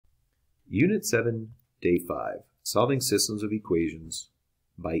Unit 7, Day 5, Solving Systems of Equations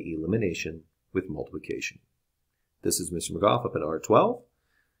by Elimination with Multiplication. This is Mr. McGough up in R12.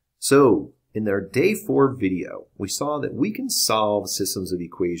 So, in our Day 4 video, we saw that we can solve systems of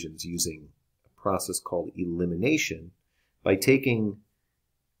equations using a process called elimination by taking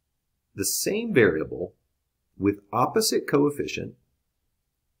the same variable with opposite coefficient,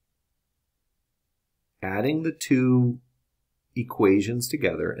 adding the two equations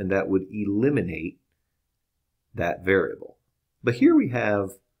together, and that would eliminate that variable. But here we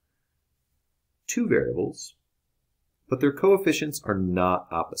have two variables, but their coefficients are not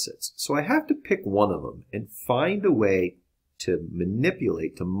opposites. So I have to pick one of them and find a way to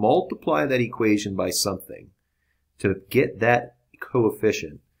manipulate, to multiply that equation by something to get that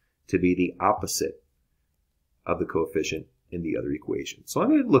coefficient to be the opposite of the coefficient in the other equation. So I'm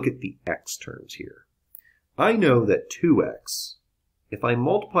going to look at the x terms here. I know that 2x, if I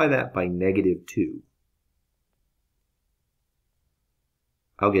multiply that by negative 2,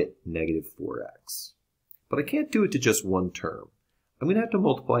 I'll get negative 4x. But I can't do it to just one term. I'm going to have to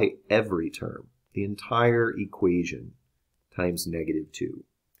multiply every term, the entire equation, times negative 2.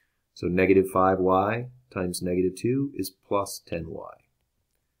 So negative 5y times negative 2 is plus 10y.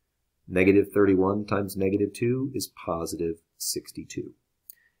 Negative 31 times negative 2 is positive 62.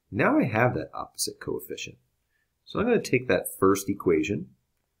 Now I have that opposite coefficient. So I'm going to take that first equation,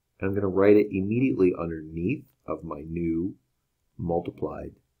 and I'm going to write it immediately underneath of my new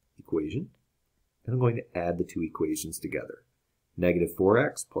multiplied equation. And I'm going to add the two equations together. Negative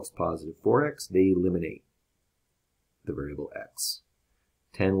 4x plus positive 4x, they eliminate the variable x.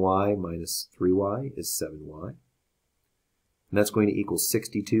 10y minus 3y is 7y. And that's going to equal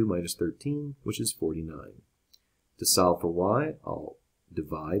 62 minus 13, which is 49. To solve for y, I'll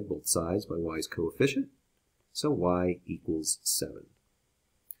divide both sides by y's coefficient. So y equals 7.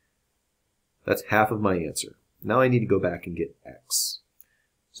 That's half of my answer. Now I need to go back and get x.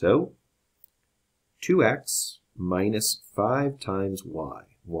 So 2x minus 5 times y,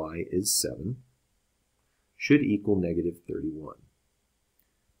 y is 7, should equal negative 31.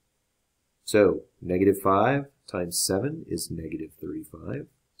 So negative 5 times 7 is negative 35.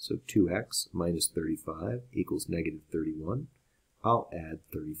 So 2x minus 35 equals negative 31. I'll add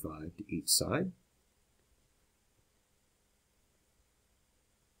 35 to each side.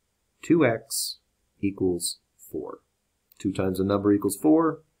 2x equals 4. 2 times a number equals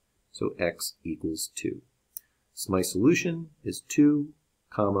 4, so x equals 2. So my solution is 2,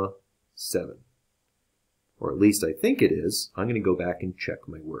 7. Or at least I think it is. I'm going to go back and check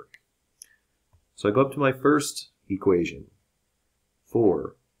my work. So I go up to my first equation.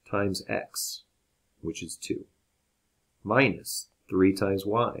 4 times x, which is 2, minus 3 times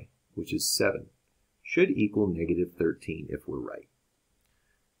y, which is 7, should equal negative 13 if we're right.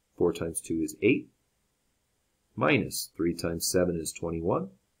 4 times 2 is 8, minus 3 times 7 is 21,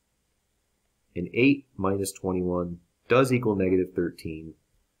 and 8 minus 21 does equal negative 13,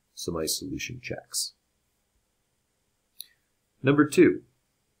 so my solution checks. Number 2.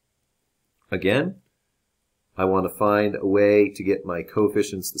 Again, I want to find a way to get my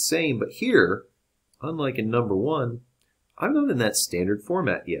coefficients the same, but here, unlike in number 1, I'm not in that standard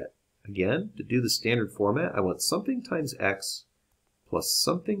format yet. Again, to do the standard format, I want something times x plus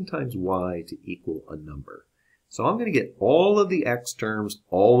something times y to equal a number. So I'm going to get all of the x terms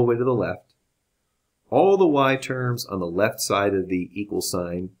all the way to the left, all the y terms on the left side of the equal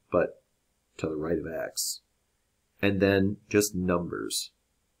sign, but to the right of x, and then just numbers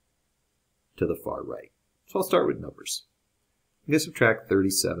to the far right. So I'll start with numbers. I'm going to subtract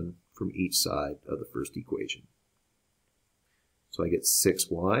 37 from each side of the first equation. So I get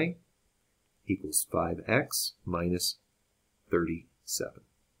 6y equals 5x minus 37.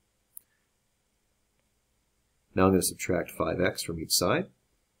 Now I'm going to subtract 5x from each side.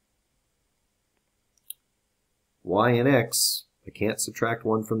 Y and x, I can't subtract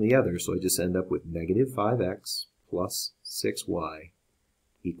one from the other, so I just end up with negative 5x plus 6y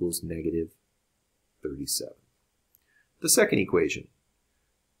equals negative 37. The second equation,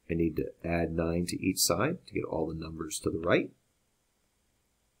 I need to add 9 to each side to get all the numbers to the right.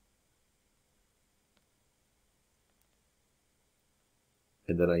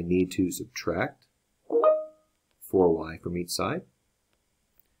 And then I need to subtract 4y from each side.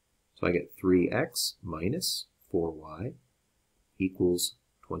 So I get 3x minus 4y equals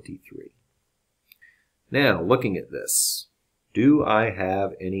 23. Now, looking at this, do I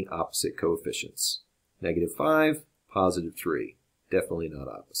have any opposite coefficients? Negative 5, positive 3. Definitely not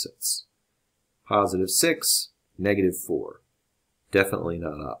opposites. Positive 6, negative 4. Definitely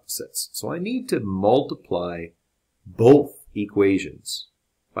not opposites. So I need to multiply both equations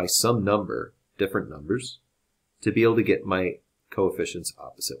by some number, different numbers, to be able to get my coefficients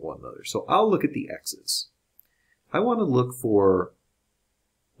opposite one another. So I'll look at the x's. I want to look for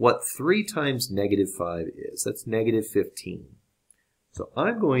what 3 times negative 5 is. That's negative 15. So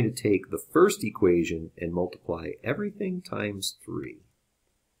I'm going to take the first equation and multiply everything times 3.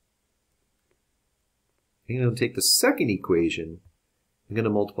 I'm going to take the second equation. I'm going to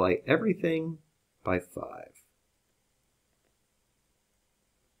multiply everything by 5.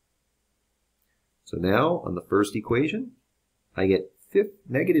 So now on the first equation, I get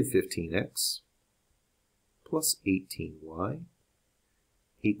negative 15x plus 18y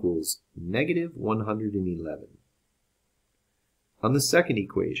equals negative 111. On the second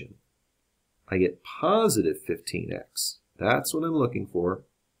equation, I get positive 15x. That's what I'm looking for,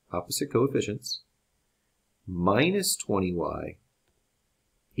 opposite coefficients, minus 20y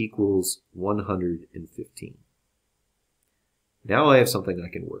equals 115. Now I have something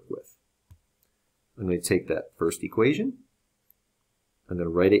I can work with. I'm going to take that first equation. I'm going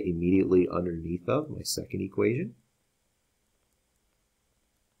to write it immediately underneath of my second equation.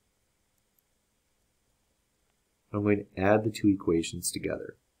 I'm going to add the two equations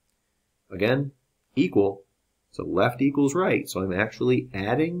together. Again, equal, so left equals right, so I'm actually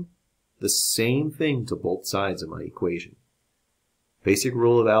adding the same thing to both sides of my equation. Basic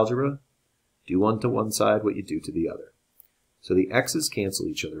rule of algebra, do unto one side what you do to the other. So the x's cancel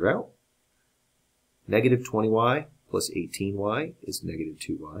each other out. Negative 20y plus 18y is negative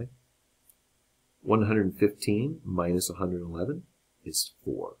 2y. 115 minus 111 is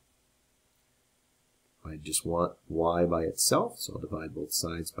 4. I just want y by itself, so I'll divide both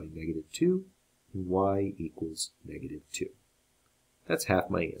sides by negative 2, and y equals negative 2. That's half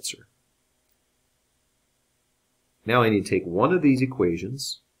my answer. Now I need to take one of these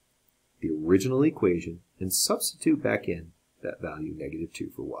equations, the original equation, and substitute back in that value, negative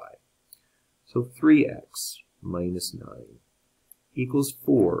 2 for y. So 3x minus 9 equals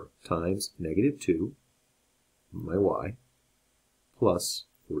 4 times negative 2, my y, plus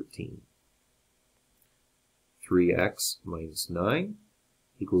 14. 3x minus 9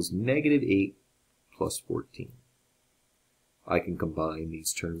 equals negative 8 plus 14. I can combine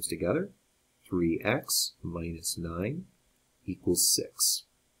these terms together. 3x minus 9 equals 6.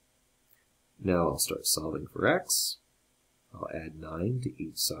 Now I'll start solving for x. I'll add 9 to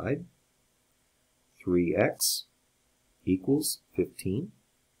each side. 3x equals 15.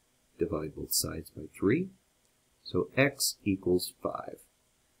 Divide both sides by 3. So x equals 5.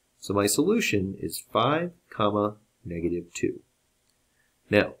 So my solution is 5, negative 2.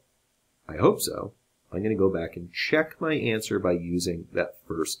 Now, I hope so. I'm going to go back and check my answer by using that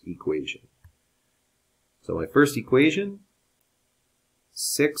first equation. So my first equation,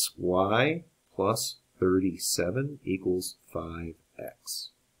 6y plus 37 equals 5x.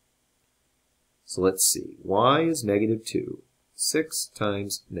 So let's see. Y is negative 2. 6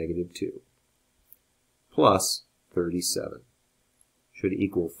 times negative 2 plus 37 should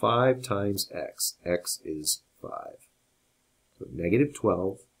equal 5 times x. X is 5. So negative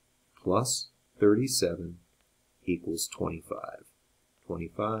 12 plus 37 equals 25.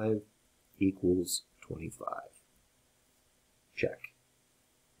 25 equals 25. Check.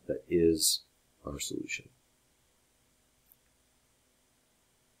 That is our solution.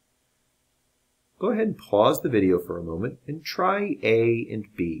 Go ahead and pause the video for a moment and try A and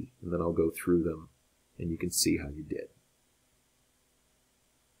B, and then I'll go through them and you can see how you did.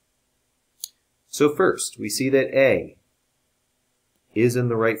 So first, we see that A is in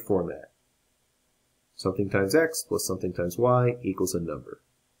the right format. Something times x plus something times y equals a number.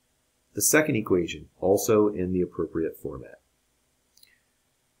 The second equation, also in the appropriate format.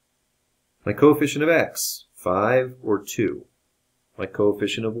 My coefficient of x, 5 or 2. My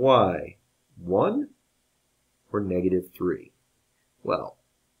coefficient of y, 1 or negative 3. Well,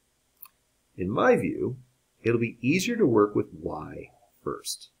 in my view, it'll be easier to work with y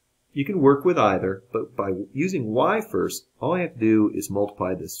first. You can work with either, but by using y first, all I have to do is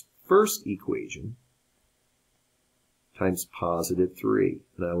multiply this first equation times positive 3,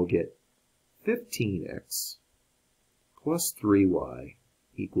 and I will get 15x plus 3y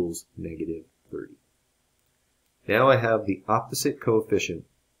equals negative 30. Now I have the opposite coefficient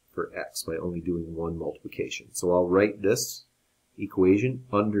for x by only doing one multiplication. So I'll write this equation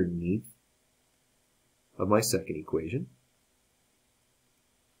underneath of my second equation.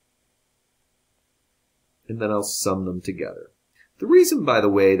 And then I'll sum them together. The reason, by the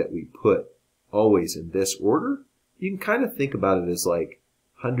way, that we put always in this order, you can kind of think about it as like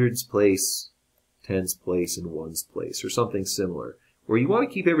hundreds place, tens place, and ones place, or something similar, where you want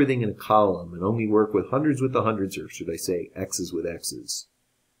to keep everything in a column and only work with hundreds, or should I say x's with x's.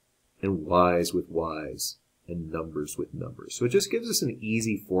 and y's with y's, and numbers with numbers. So it just gives us an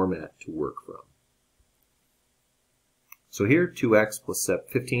easy format to work from. So here, 2x plus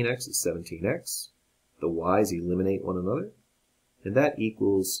 15x is 17x. The y's eliminate one another, and that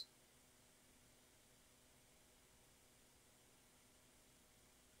equals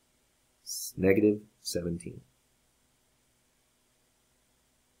negative 17.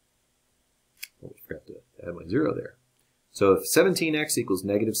 Oh, I forgot to add my 0 there. So if 17x equals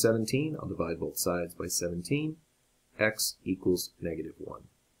negative 17, I'll divide both sides by 17. X equals negative 1.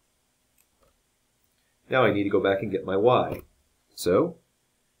 Now I need to go back and get my y. So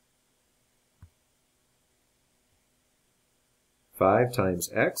 5 times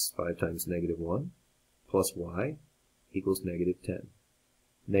x, 5 times negative 1, plus y equals negative 10.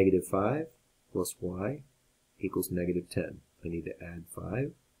 Negative 5 plus y equals negative 10. I need to add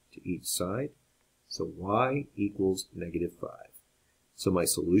 5 to each side. So y equals negative 5. So my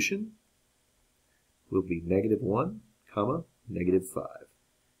solution will be negative 1, comma, negative 5.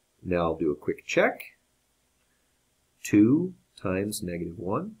 Now I'll do a quick check. 2 times negative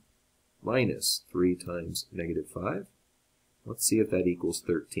 1 minus 3 times negative 5. Let's see if that equals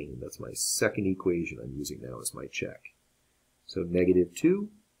 13. That's my second equation I'm using now as my check. So negative 2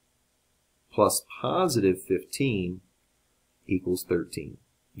 plus positive 15 equals 13.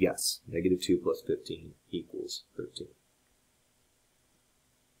 Yes, negative 2 plus 15 equals 13.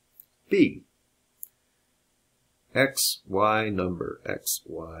 B, x, y number, x,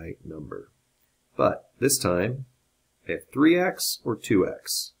 y number. But this time, I have 3x or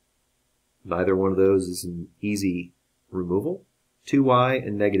 2x. Neither one of those is an easy removal. 2y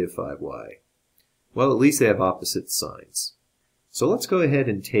and negative 5y. Well, at least they have opposite signs. So let's go ahead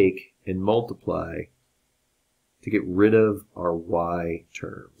and take and multiply to get rid of our y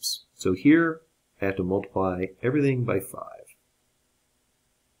terms. So here, I have to multiply everything by 5.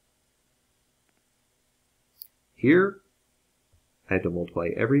 Here, I have to multiply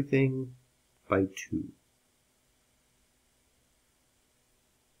everything by 2.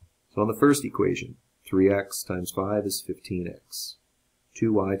 So on the first equation, 3x times 5 is 15x.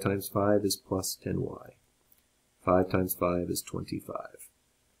 2y times 5 is plus 10y. 5 times 5 is 25.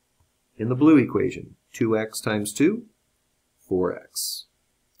 In the blue equation, 2x times 2, 4x.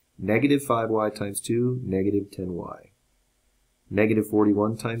 Negative 5y times 2, negative 10y. Negative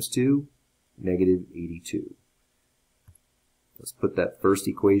 41 times 2, negative 82. Let's put that first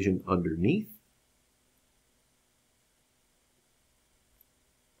equation underneath.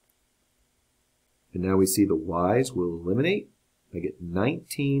 And now we see the y's will eliminate. I get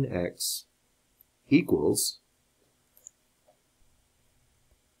 19x equals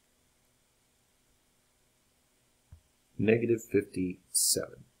negative 57.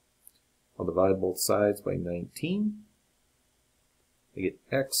 I'll divide both sides by 19. I get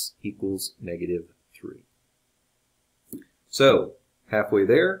x equals negative 3. So, halfway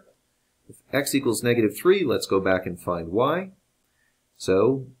there, if x equals negative 3, let's go back and find y.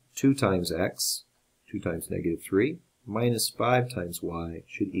 So, 2 times x, 2 times negative 3, minus 5 times y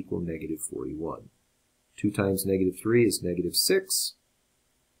should equal negative 41. 2 times negative 3 is negative 6,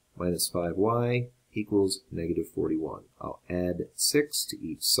 minus 5y equals negative 41. I'll add 6 to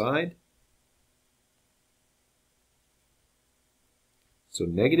each side. So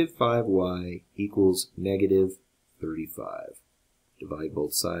negative 5y equals negative 35. Divide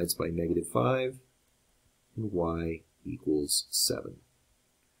both sides by negative 5, and y equals 7.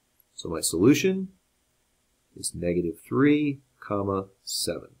 So my solution is negative 3, comma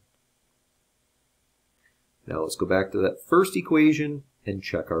 7. Now let's go back to that first equation and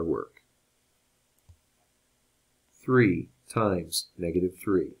check our work. 3 times negative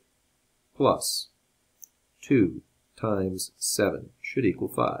 3 plus 2 times 7 should equal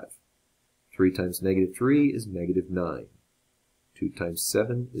 5. 3 times negative 3 is negative 9. 2 times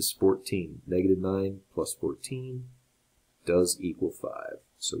 7 is 14. Negative 9 plus 14 does equal 5.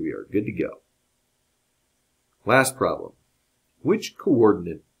 So we are good to go. Last problem. Which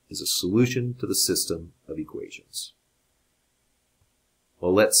coordinate is a solution to the system of equations?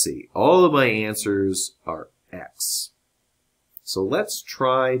 Well, let's see. All of my answers are x. So let's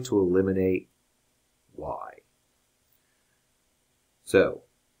try to eliminate y. So,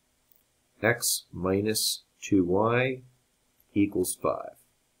 x minus 2y equals 5.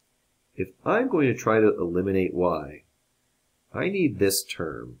 If I'm going to try to eliminate y, I need this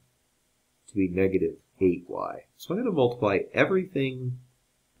term to be negative 8y. So I'm going to multiply everything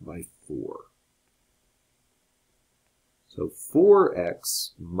by 4. So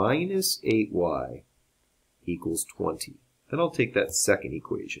 4x minus 8y equals 20. Then I'll take that second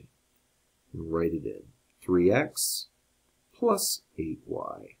equation and write it in. 3x plus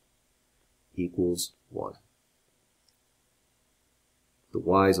 8y equals 1. The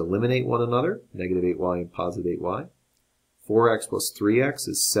y's eliminate one another, negative 8y and positive 8y. 4x plus 3x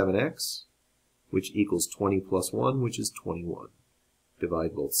is 7x, which equals 20 plus 1, which is 21.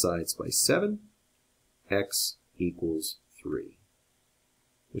 Divide both sides by 7, x equals 3,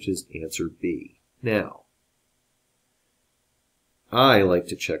 which is answer B. Now, I like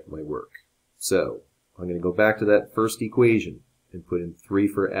to check my work. So, I'm going to go back to that first equation and put in 3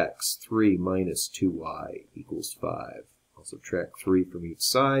 for x. 3 minus 2y equals 5. I'll subtract 3 from each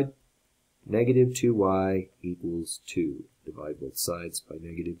side. Negative 2y equals 2. Divide both sides by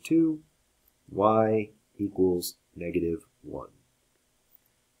negative 2. Y equals negative 1.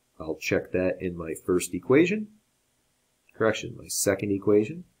 I'll check that in my first equation. Correction, my second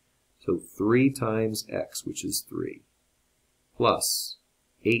equation. So 3 times x, which is 3, plus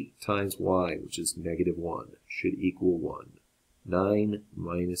 8 times y, which is negative 1, should equal 1. 9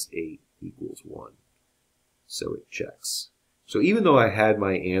 minus 8 equals 1. So it checks. So even though I had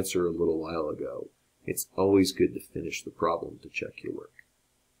my answer a little while ago, it's always good to finish the problem to check your work.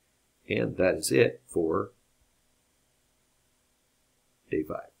 And that is it for day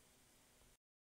 5.